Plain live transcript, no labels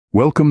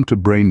Welcome to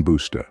Brain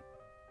Booster.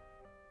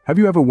 Have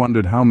you ever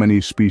wondered how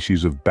many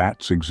species of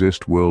bats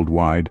exist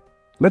worldwide?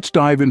 Let's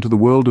dive into the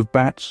world of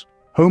bats,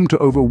 home to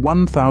over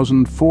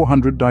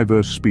 1,400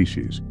 diverse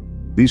species.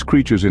 These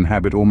creatures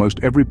inhabit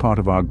almost every part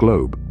of our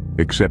globe,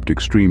 except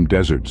extreme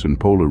deserts and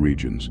polar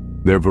regions.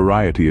 Their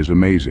variety is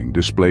amazing,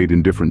 displayed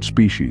in different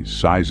species,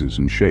 sizes,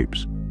 and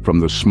shapes. From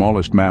the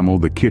smallest mammal,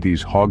 the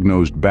Kitti's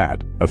hog-nosed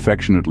bat,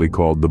 affectionately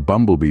called the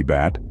bumblebee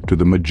bat, to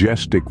the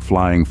majestic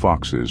flying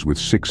foxes with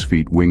 6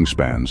 feet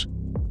wingspans.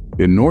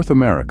 In North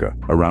America,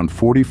 around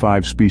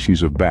 45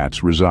 species of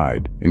bats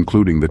reside,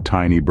 including the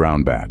tiny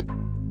brown bat.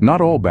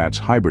 Not all bats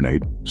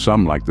hibernate.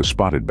 Some, like the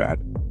spotted bat,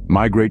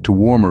 migrate to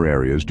warmer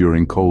areas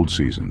during cold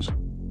seasons.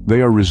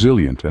 They are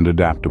resilient and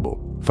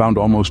adaptable, found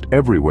almost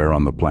everywhere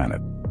on the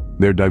planet.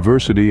 Their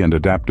diversity and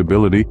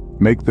adaptability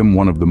make them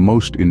one of the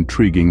most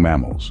intriguing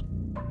mammals.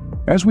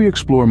 As we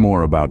explore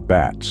more about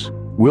bats,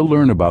 we'll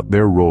learn about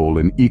their role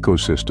in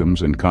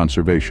ecosystems and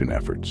conservation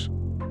efforts.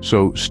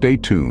 So stay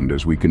tuned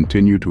as we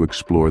continue to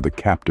explore the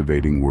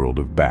captivating world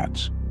of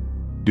bats.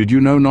 Did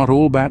you know not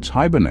all bats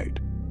hibernate?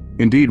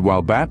 Indeed,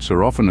 while bats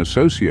are often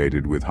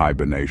associated with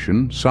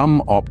hibernation,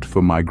 some opt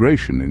for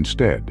migration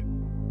instead.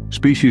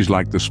 Species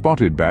like the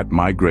spotted bat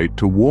migrate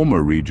to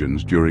warmer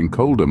regions during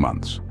colder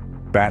months.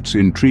 Bats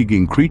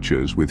intriguing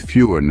creatures with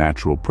fewer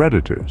natural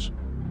predators.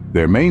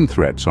 Their main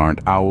threats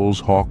aren't owls,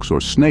 hawks, or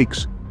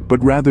snakes,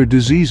 but rather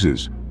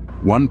diseases.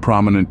 One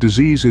prominent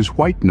disease is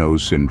white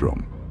nose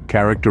syndrome,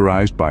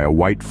 characterized by a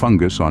white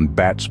fungus on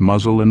bats'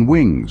 muzzle and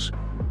wings.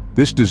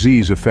 This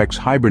disease affects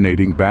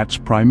hibernating bats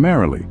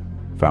primarily,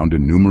 found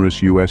in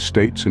numerous U.S.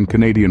 states and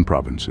Canadian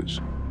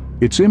provinces.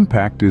 Its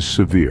impact is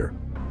severe,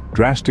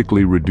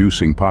 drastically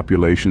reducing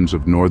populations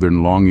of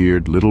northern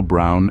long-eared little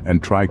brown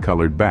and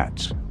tricolored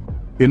bats.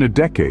 In a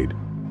decade,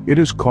 it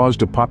has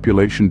caused a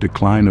population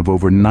decline of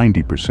over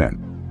 90%.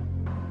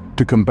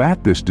 To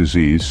combat this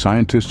disease,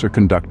 scientists are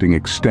conducting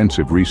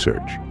extensive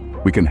research.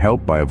 We can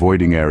help by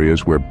avoiding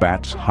areas where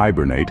bats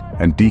hibernate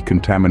and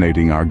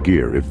decontaminating our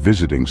gear if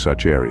visiting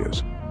such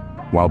areas.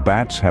 While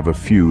bats have a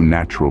few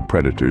natural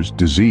predators,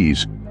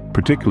 disease,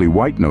 particularly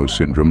white nose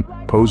syndrome,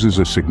 poses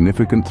a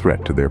significant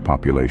threat to their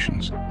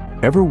populations.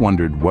 Ever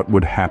wondered what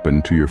would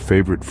happen to your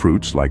favorite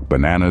fruits like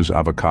bananas,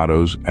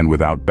 avocados, and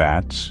without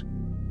bats?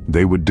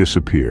 They would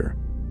disappear.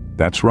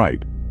 That's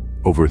right.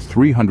 Over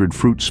 300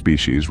 fruit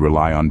species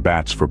rely on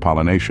bats for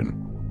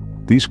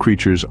pollination. These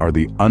creatures are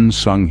the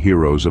unsung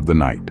heroes of the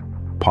night,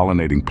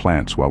 pollinating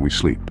plants while we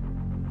sleep.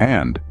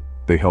 And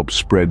they help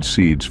spread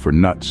seeds for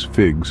nuts,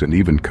 figs, and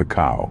even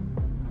cacao,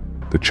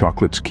 the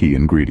chocolate's key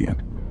ingredient.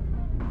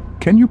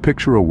 Can you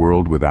picture a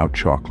world without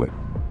chocolate?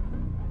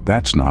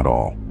 That's not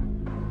all.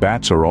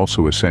 Bats are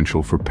also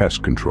essential for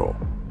pest control.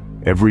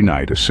 Every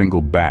night, a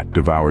single bat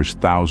devours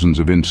thousands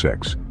of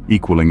insects,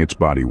 equaling its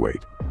body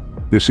weight.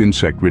 This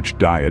insect-rich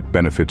diet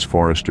benefits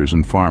foresters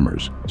and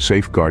farmers,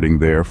 safeguarding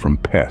them from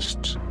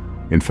pests.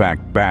 In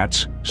fact,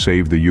 bats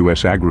save the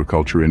U.S.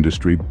 agriculture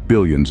industry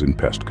billions in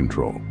pest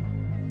control.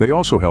 They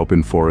also help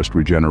in forest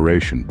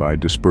regeneration by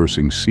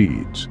dispersing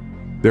seeds.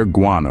 Their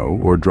guano,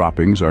 or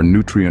droppings, are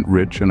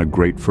nutrient-rich and a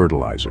great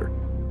fertilizer.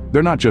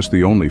 They're not just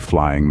the only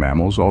flying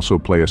mammals, also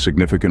play a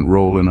significant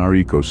role in our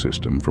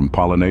ecosystem, from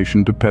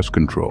pollination to pest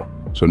control.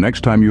 So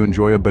next time you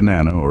enjoy a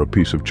banana or a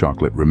piece of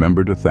chocolate,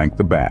 remember to thank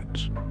the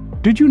bats.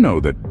 Did you know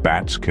that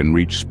bats can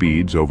reach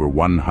speeds over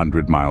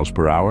 100 miles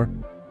per hour?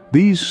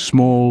 These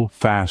small,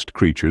 fast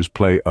creatures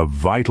play a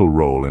vital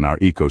role in our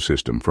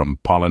ecosystem, from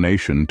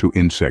pollination to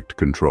insect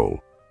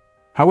control.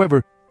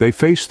 However, they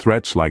face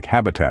threats like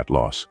habitat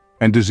loss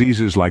and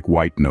diseases like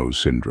white nose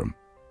syndrome.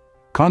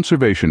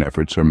 Conservation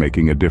efforts are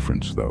making a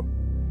difference, though.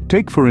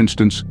 Take, for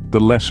instance, the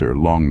lesser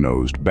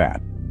long-nosed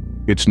bat.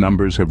 Its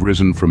numbers have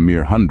risen from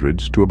mere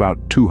hundreds to about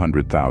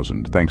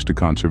 200,000 thanks to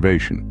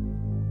conservation.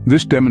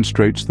 This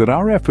demonstrates that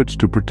our efforts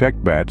to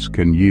protect bats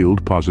can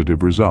yield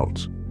positive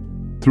results.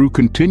 Through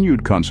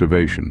continued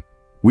conservation,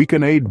 we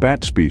can aid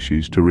bat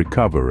species to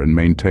recover and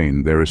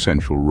maintain their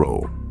essential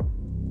role.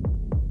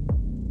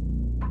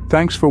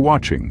 Thanks for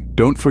watching.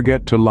 Don't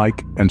forget to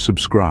like and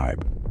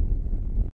subscribe.